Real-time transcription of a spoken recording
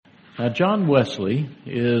Now, John Wesley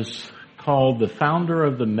is called the founder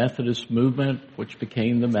of the Methodist movement, which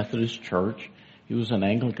became the Methodist Church. He was an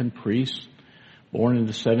Anglican priest, born in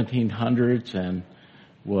the 1700s, and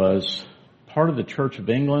was part of the Church of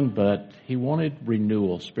England, but he wanted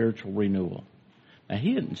renewal, spiritual renewal. Now,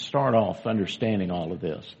 he didn't start off understanding all of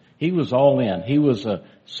this. He was all in. He was a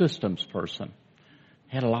systems person.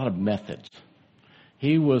 He had a lot of methods.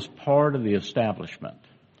 He was part of the establishment,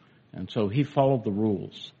 and so he followed the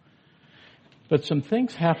rules. But some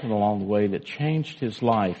things happened along the way that changed his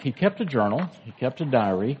life. He kept a journal, he kept a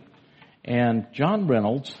diary, and John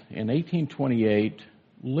Reynolds in 1828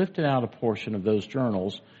 lifted out a portion of those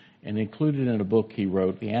journals and included in a book he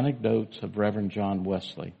wrote, The Anecdotes of Reverend John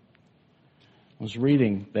Wesley. I was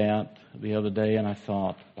reading that the other day and I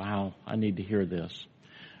thought, wow, I need to hear this.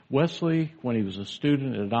 Wesley, when he was a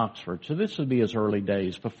student at Oxford, so this would be his early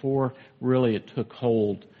days, before really it took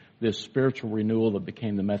hold, this spiritual renewal that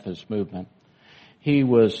became the Methodist movement. He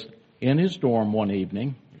was in his dorm one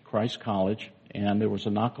evening at Christ College, and there was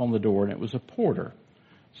a knock on the door, and it was a porter.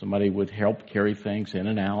 Somebody would help carry things in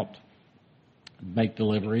and out, make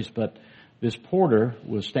deliveries, but this porter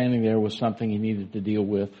was standing there with something he needed to deal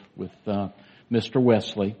with Mr.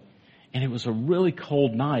 Wesley, and it was a really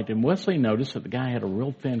cold night, and Wesley noticed that the guy had a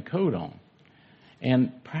real thin coat on.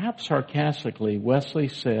 And perhaps sarcastically, Wesley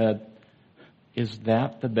said, "Is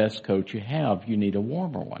that the best coat you have? You need a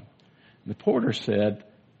warmer one." The porter said,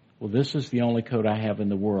 "Well, this is the only coat I have in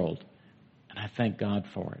the world, and I thank God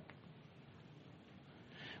for it."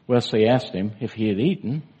 Wesley asked him if he had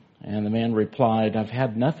eaten, and the man replied, "I've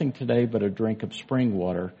had nothing today but a drink of spring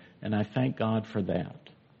water, and I thank God for that."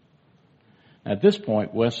 At this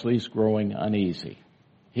point, Wesley's growing uneasy.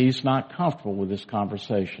 He's not comfortable with this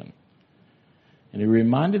conversation. And he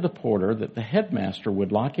reminded the porter that the headmaster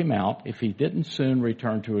would lock him out if he didn't soon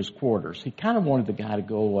return to his quarters. He kind of wanted the guy to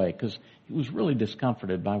go away because he was really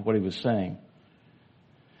discomforted by what he was saying.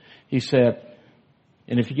 He said,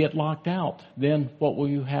 "And if you get locked out, then what will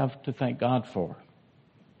you have to thank God for?"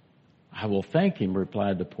 "I will thank him,"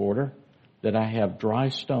 replied the porter, "that I have dry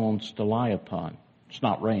stones to lie upon. It's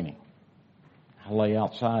not raining. I'll lay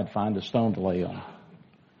outside, find a stone to lay on."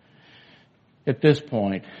 At this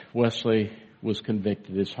point, Wesley was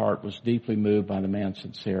convicted. His heart was deeply moved by the man's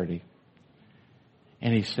sincerity.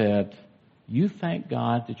 And he said, "You thank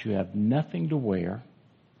God that you have nothing to wear,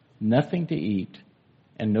 nothing to eat,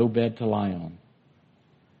 and no bed to lie on.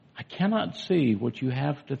 I cannot see what you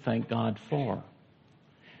have to thank God for."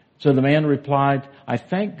 So the man replied, "I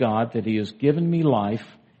thank God that he has given me life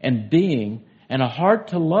and being and a heart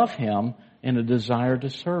to love him and a desire to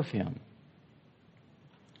serve him."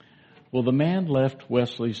 Well, the man left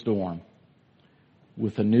Wesley's dorm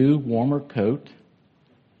with a new, warmer coat,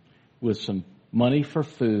 with some money for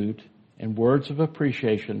food, and words of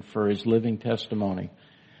appreciation for his living testimony.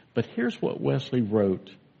 But here's what Wesley wrote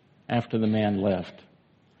after the man left.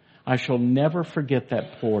 "I shall never forget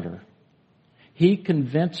that porter. He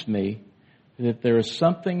convinced me that there is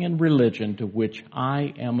something in religion to which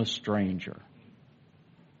I am a stranger."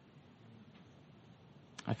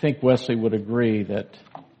 I think Wesley would agree that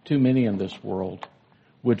too many in this world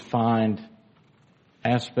would find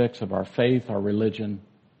aspects of our faith, our religion,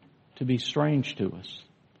 to be strange to us.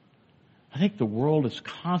 I think the world is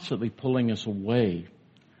constantly pulling us away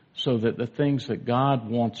so that the things that God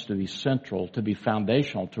wants to be central, to be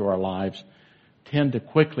foundational to our lives, tend to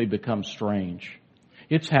quickly become strange.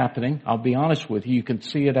 It's happening. I'll be honest with you. You can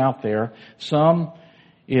see it out there. Some,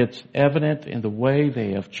 it's evident in the way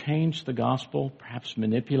they have changed the gospel, perhaps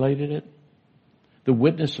manipulated it. The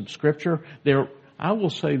witness of Scripture, I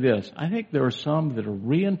will say this. I think there are some that are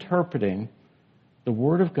reinterpreting the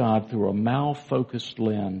Word of God through a mal-focused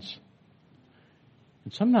lens.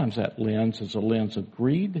 And sometimes that lens is a lens of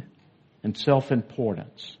greed and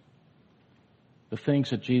self-importance. The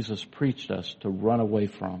things that Jesus preached us to run away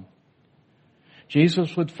from.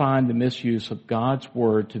 Jesus would find the misuse of God's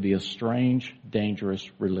Word to be a strange, dangerous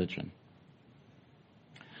religion.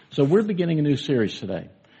 So we're beginning a new series today.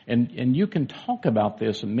 And you can talk about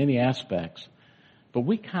this in many aspects, but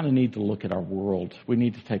we kind of need to look at our world. We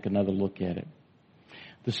need to take another look at it.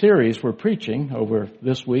 The series we're preaching over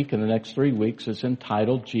this week and the next 3 weeks is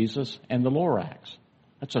entitled Jesus and the Lorax.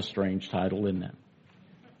 That's a strange title, isn't it?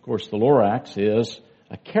 Of course, the Lorax is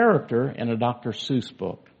a character in a Dr. Seuss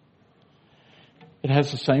book. It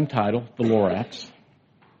has the same title, the Lorax.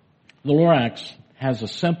 The Lorax has a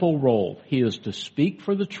simple role. He is to speak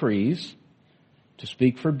for the trees, to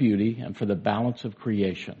speak for beauty, and for the balance of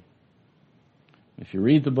creation. If you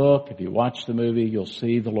read the book, if you watch the movie, you'll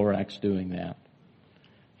see the Lorax doing that.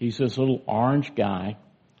 He's this little orange guy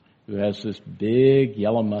who has this big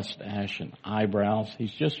yellow mustache and eyebrows.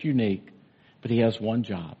 He's just unique, but he has one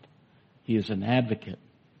job. He is an advocate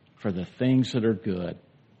for the things that are good.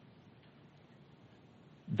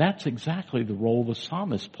 That's exactly the role the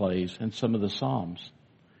psalmist plays in some of the Psalms.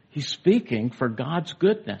 He's speaking for God's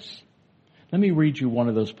goodness. Let me read you one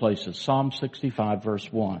of those places. Psalm 65, verse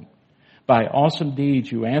 1. By awesome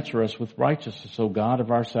deeds you answer us with righteousness, O God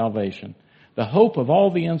of our salvation, the hope of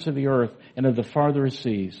all the ends of the earth and of the farthest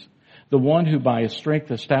seas, the one who by his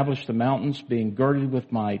strength established the mountains, being girded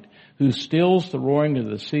with might, who stills the roaring of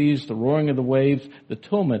the seas, the roaring of the waves, the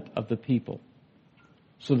tumult of the people,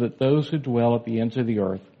 so that those who dwell at the ends of the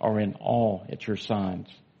earth are in awe at your signs.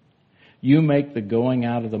 You make the going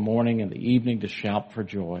out of the morning and the evening to shout for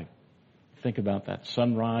joy. Think about that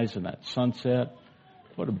sunrise and that sunset.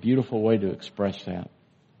 What a beautiful way to express that.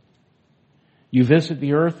 You visit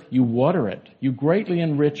the earth, you water it, you greatly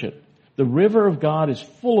enrich it. The river of God is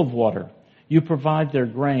full of water. You provide their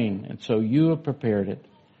grain, and so you have prepared it.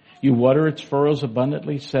 You water its furrows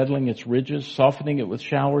abundantly, settling its ridges, softening it with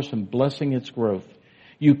showers, and blessing its growth.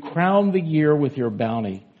 You crown the year with your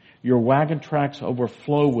bounty. Your wagon tracks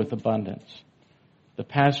overflow with abundance. The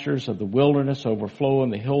pastures of the wilderness overflow,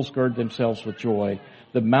 and the hills gird themselves with joy.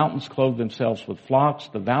 The mountains clothe themselves with flocks.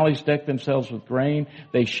 The valleys deck themselves with grain.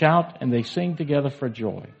 They shout and they sing together for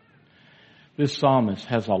joy. This psalmist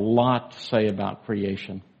has a lot to say about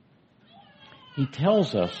creation. He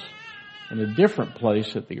tells us in a different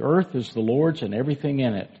place that the earth is the Lord's and everything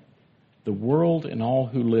in it, the world and all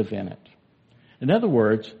who live in it. In other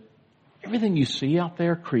words, everything you see out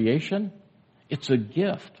there, creation, it's a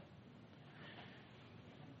gift.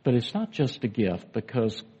 But it's not just a gift,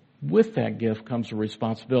 because with that gift comes a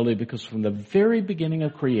responsibility, because from the very beginning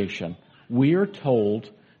of creation, we are told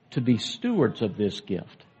to be stewards of this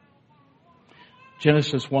gift.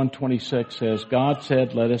 Genesis 1:26 says, God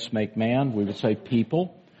said, let us make man, we would say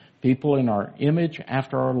people in our image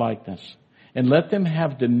after our likeness, and let them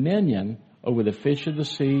have dominion over the fish of the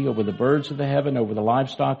sea, over the birds of the heaven, over the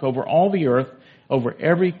livestock, over all the earth, over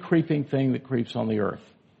every creeping thing that creeps on the earth.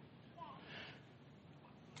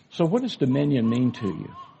 So what does dominion mean to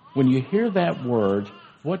you? When you hear that word,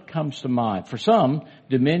 what comes to mind? For some,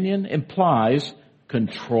 dominion implies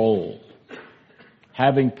control,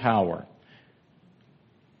 having power.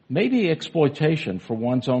 Maybe exploitation for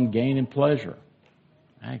one's own gain and pleasure.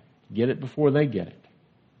 I get it before they get it.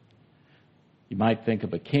 You might think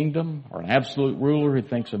of a kingdom or an absolute ruler who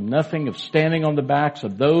thinks of nothing of standing on the backs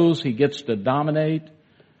of those he gets to dominate,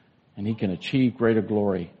 and he can achieve greater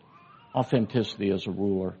glory. Authenticity as a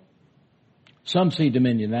ruler. Some see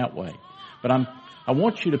dominion that way. But I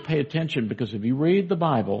want you to pay attention, because if you read the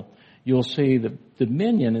Bible, you'll see that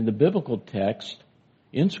dominion in the biblical text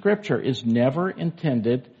in Scripture is never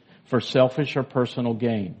intended for selfish or personal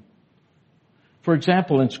gain. For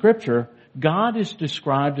example, in Scripture, God is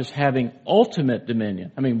described as having ultimate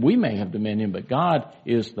dominion. I mean, we may have dominion, but God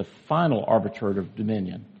is the final arbiter of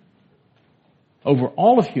dominion over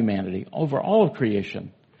all of humanity, over all of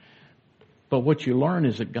creation. But what you learn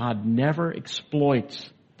is that God never exploits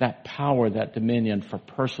that power, that dominion, for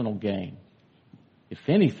personal gain. If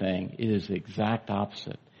anything, it is the exact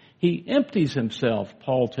opposite. He empties himself,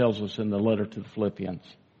 Paul tells us in the letter to the Philippians.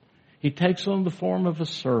 He takes on the form of a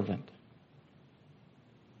servant.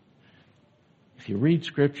 If you read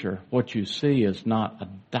Scripture, what you see is not a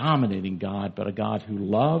dominating God, but a God who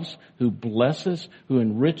loves, who blesses, who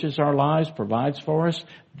enriches our lives, provides for us.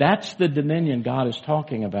 That's the dominion God is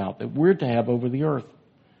talking about, that we're to have over the earth.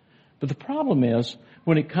 But the problem is,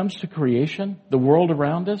 when it comes to creation, the world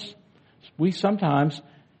around us, we sometimes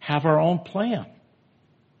have our own plan.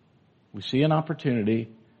 We see an opportunity,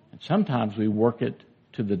 and sometimes we work it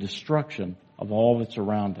to the destruction of all that's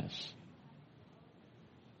around us.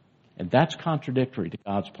 And that's contradictory to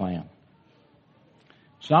God's plan.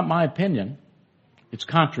 It's not my opinion. It's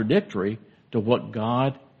contradictory to what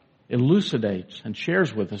God elucidates and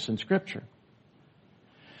shares with us in Scripture.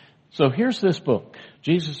 So here's this book,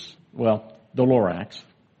 the Lorax.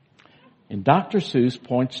 And Dr. Seuss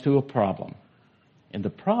points to a problem. And the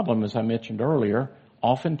problem, as I mentioned earlier,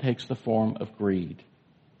 often takes the form of greed.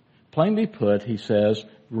 Plainly put, he says,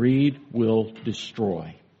 greed will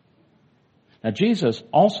destroy. Now, Jesus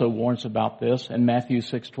also warns about this in Matthew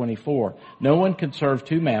 6:24. No one can serve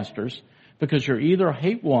two masters, because you'll either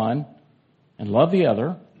hate one and love the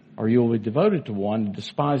other, or you will be devoted to one and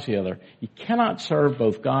despise the other. You cannot serve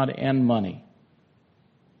both God and money.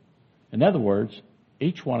 In other words,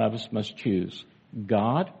 each one of us must choose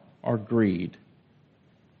God or greed.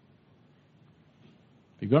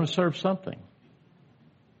 You're going to serve something.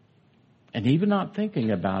 And even not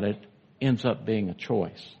thinking about it ends up being a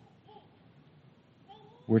choice.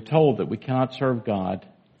 We're told that we cannot serve God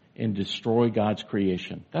and destroy God's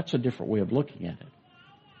creation. That's a different way of looking at it.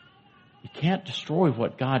 You can't destroy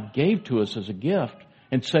what God gave to us as a gift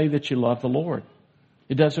and say that you love the Lord.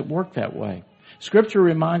 It doesn't work that way. Scripture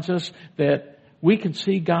reminds us that we can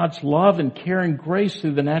see God's love and care and grace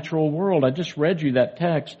through the natural world. I just read you that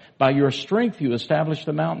text. By your strength you establish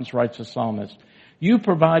the mountains, writes the psalmist. You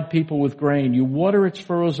provide people with grain. You water its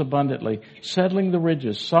furrows abundantly, settling the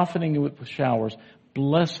ridges, softening it with showers,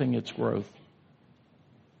 blessing its growth.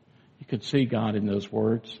 You could see God in those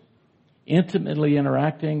words, intimately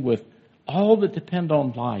interacting with all that depend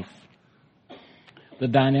on life. The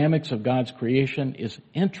dynamics of God's creation is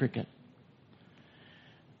intricate.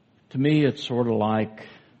 To me, it's sort of like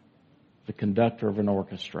the conductor of an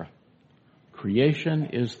orchestra.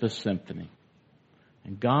 Creation is the symphony.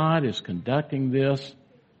 And God is conducting this.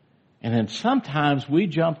 And then sometimes we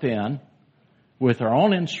jump in with our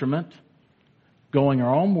own instrument, going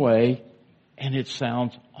our own way, and it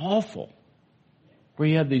sounds awful. Where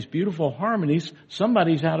you have these beautiful harmonies,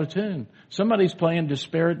 somebody's out of tune. Somebody's playing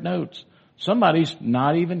disparate notes. Somebody's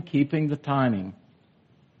not even keeping the timing.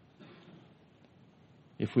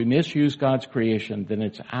 If we misuse God's creation, then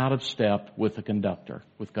it's out of step with the conductor,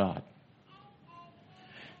 with God.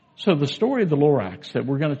 So the story of the Lorax that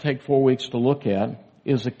we're going to take 4 weeks to look at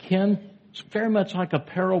is it's very much like a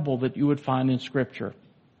parable that you would find in Scripture.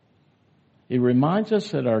 It reminds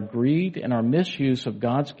us that our greed and our misuse of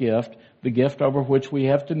God's gift, the gift over which we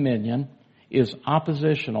have dominion, is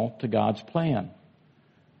oppositional to God's plan.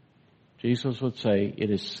 Jesus would say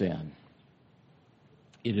it is sin.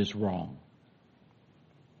 It is wrong.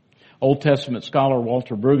 Old Testament scholar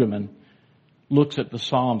Walter Brueggemann looks at the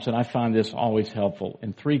Psalms, and I find this always helpful,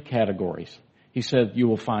 in 3 categories. He said you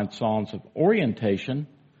will find Psalms of orientation,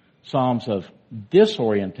 Psalms of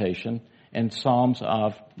disorientation, and Psalms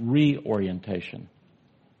of reorientation.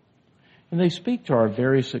 And they speak to our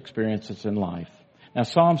various experiences in life. Now,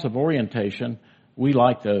 Psalms of orientation, we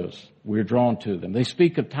like those. We're drawn to them. They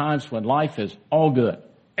speak of times when life is all good.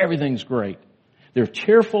 Everything's great. They're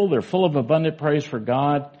cheerful. They're full of abundant praise for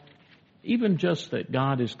God. Even just that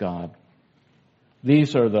God is God.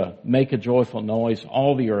 These are the make a joyful noise,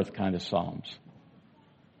 all the earth kind of Psalms.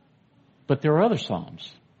 But there are other Psalms.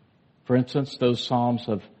 For instance, those Psalms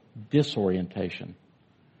of disorientation.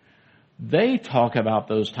 They talk about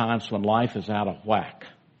those times when life is out of whack.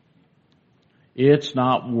 It's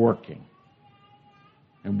not working.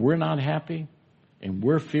 And we're not happy, and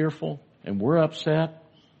we're fearful, and we're upset.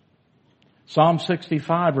 Psalm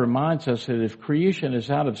 65 reminds us that if creation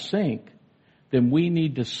is out of sync, then we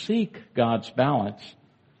need to seek God's balance,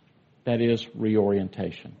 that is,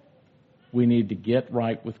 reorientation. We need to get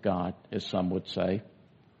right with God, as some would say.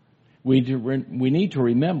 We need to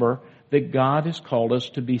remember that God has called us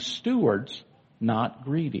to be stewards, not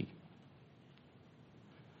greedy.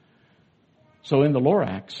 So in the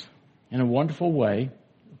Lorax, in a wonderful way,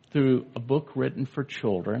 through a book written for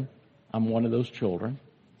children, I'm one of those children,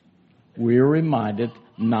 we're reminded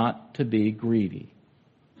not to be greedy.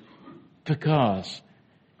 Because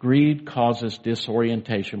greed causes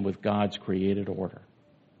disorientation with God's created order.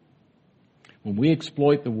 When we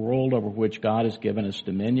exploit the world over which God has given us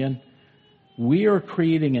dominion, we are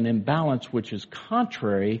creating an imbalance which is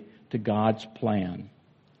contrary to God's plan.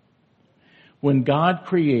 When God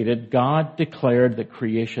created, God declared that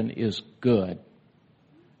creation is good.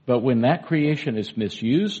 But when that creation is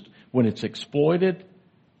misused, when it's exploited,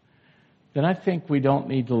 then I think we don't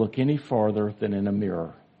need to look any farther than in a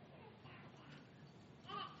mirror.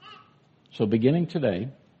 So beginning today,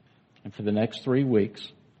 and for the next 3 weeks,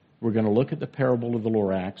 we're going to look at the parable of the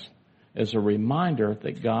Lorax as a reminder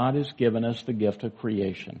that God has given us the gift of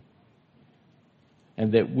creation.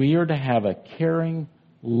 And that we are to have a caring,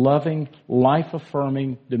 loving,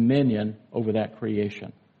 life-affirming dominion over that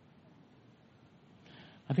creation.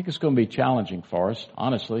 I think it's going to be challenging for us,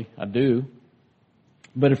 honestly, I do.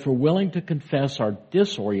 But if we're willing to confess our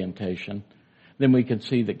disorientation, then we can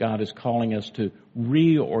see that God is calling us to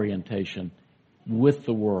reorientation with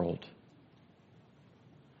the world.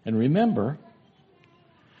 And remember,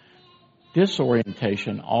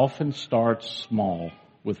 disorientation often starts small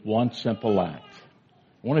with one simple act.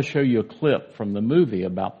 I want to show you a clip from the movie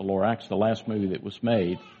about the Lorax, the last movie that was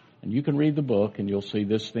made. And you can read the book and you'll see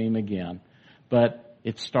this theme again. But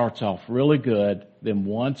it starts off really good, then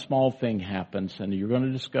one small thing happens, and you're going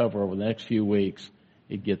to discover over the next few weeks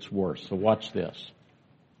it gets worse. So watch this.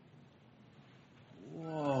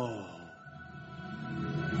 Whoa.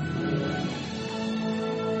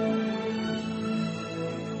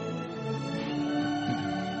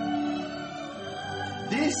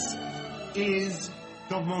 This is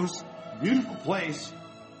the most beautiful place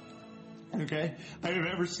okay, I have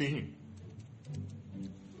ever seen.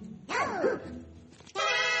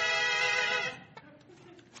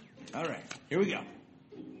 All right, here we go.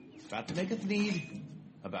 About to make a need,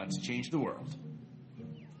 about to change the world.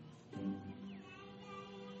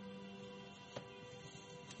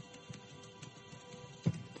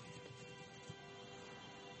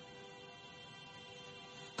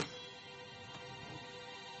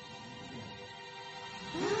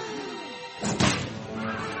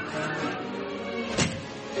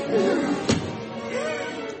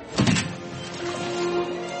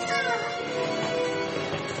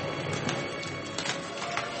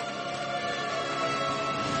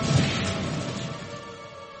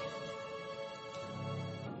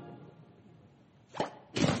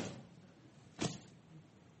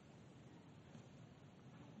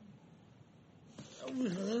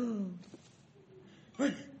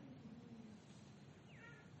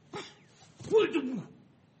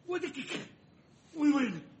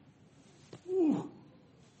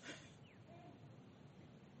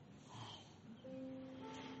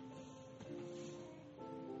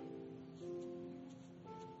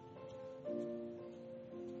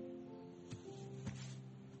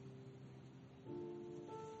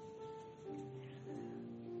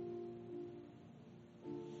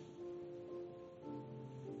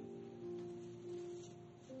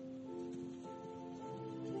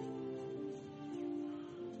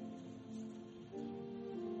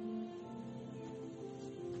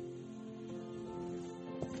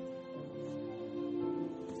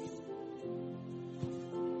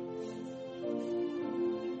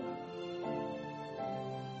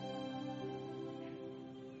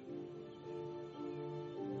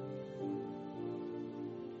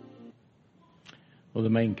 Well, the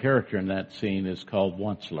main character in that scene is called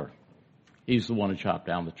Onceler. He's the one who chopped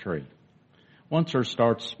down the tree. Onceler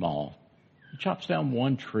starts small. He chops down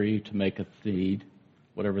one tree to make a seed,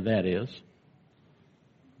 whatever that is.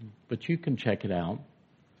 But you can check it out.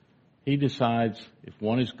 He decides if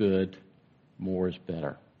one is good, more is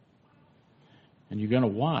better. And you're going to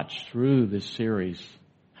watch through this series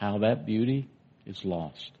how that beauty is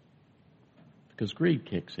lost because greed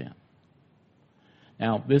kicks in.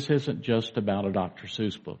 Now, this isn't just about a Dr.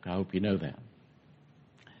 Seuss book. I hope you know that.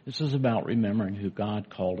 This is about remembering who God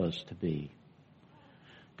called us to be.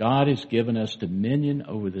 God has given us dominion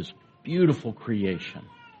over this beautiful creation.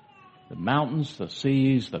 The mountains, the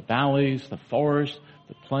seas, the valleys, the forests,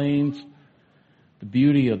 the plains, the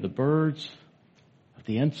beauty of the birds, of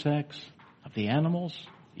the insects, of the animals,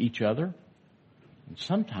 each other. And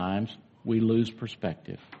sometimes we lose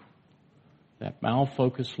perspective. That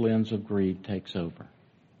malfocused lens of greed takes over.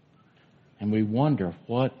 And we wonder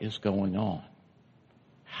what is going on.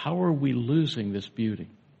 How are we losing this beauty?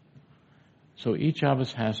 So each of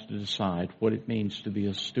us has to decide what it means to be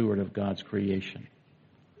a steward of God's creation.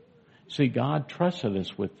 See, God trusted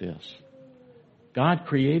us with this. God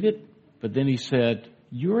created, but then He said,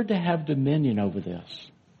 you're to have dominion over this.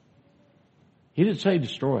 He didn't say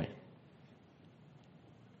destroy it.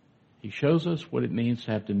 He shows us what it means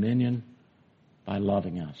to have dominion by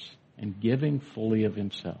loving us and giving fully of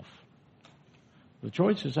Himself. The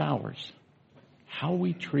choice is ours. How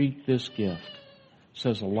we treat this gift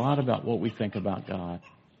says a lot about what we think about God.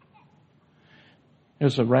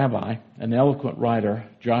 There's a rabbi, an eloquent writer,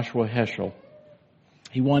 Joshua Heschel.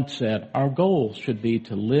 He once said, our goal should be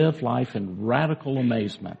to live life in radical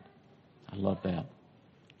amazement. I love that.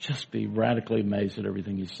 Just be radically amazed at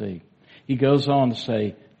everything you see. He goes on to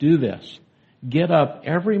say, do this. Get up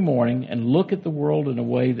every morning and look at the world in a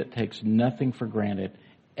way that takes nothing for granted.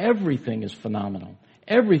 Everything is phenomenal.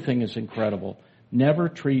 Everything is incredible. Never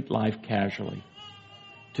treat life casually.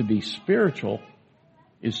 To be spiritual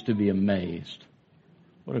is to be amazed.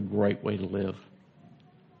 What a great way to live.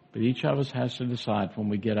 But each of us has to decide when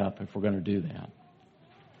we get up if we're going to do that.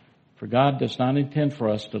 For God does not intend for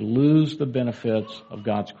us to lose the benefits of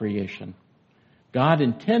God's creation. God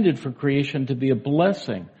intended for creation to be a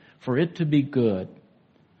blessing, for it to be good.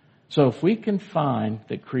 So if we can find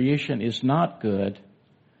that creation is not good,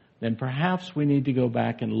 then perhaps we need to go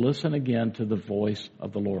back and listen again to the voice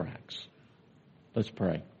of the Lorax. Let's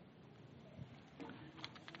pray.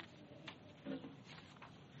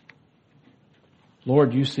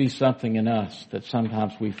 Lord, you see something in us that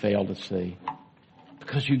sometimes we fail to see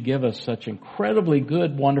because you give us such incredibly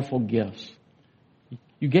good, wonderful gifts.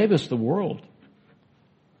 You gave us the world.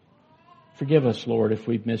 Forgive us, Lord, if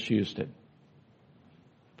we've misused it.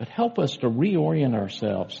 But help us to reorient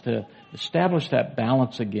ourselves, to establish that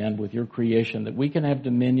balance again with your creation, that we can have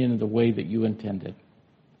dominion in the way that you intended.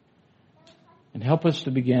 And help us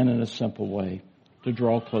to begin in a simple way, to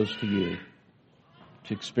draw close to you.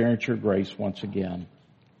 to experience your grace once again,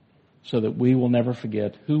 so that we will never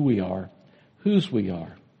forget who we are, whose we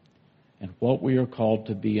are, and what we are called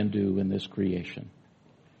to be and do in this creation.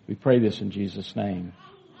 We pray this in Jesus' name.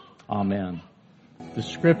 Amen. The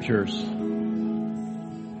Scriptures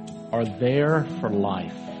are there for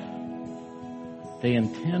life. They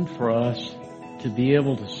intend for us to be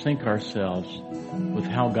able to sync ourselves with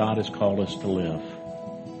how God has called us to live.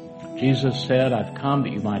 Jesus said, I've come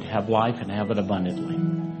that you might have life and have it abundantly.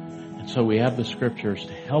 And so we have the Scriptures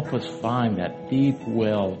to help us find that deep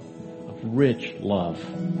well of rich love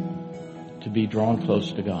to be drawn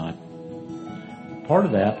close to God. Part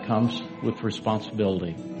of that comes with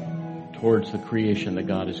responsibility towards the creation that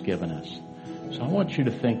God has given us. So I want you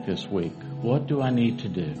to think this week, what do I need to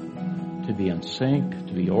do to be in sync,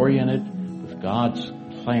 to be oriented with God's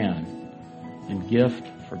plan and gift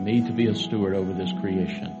for me to be a steward over this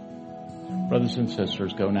creation? Brothers and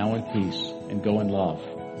sisters, go now in peace and go in love.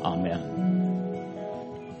 Amen.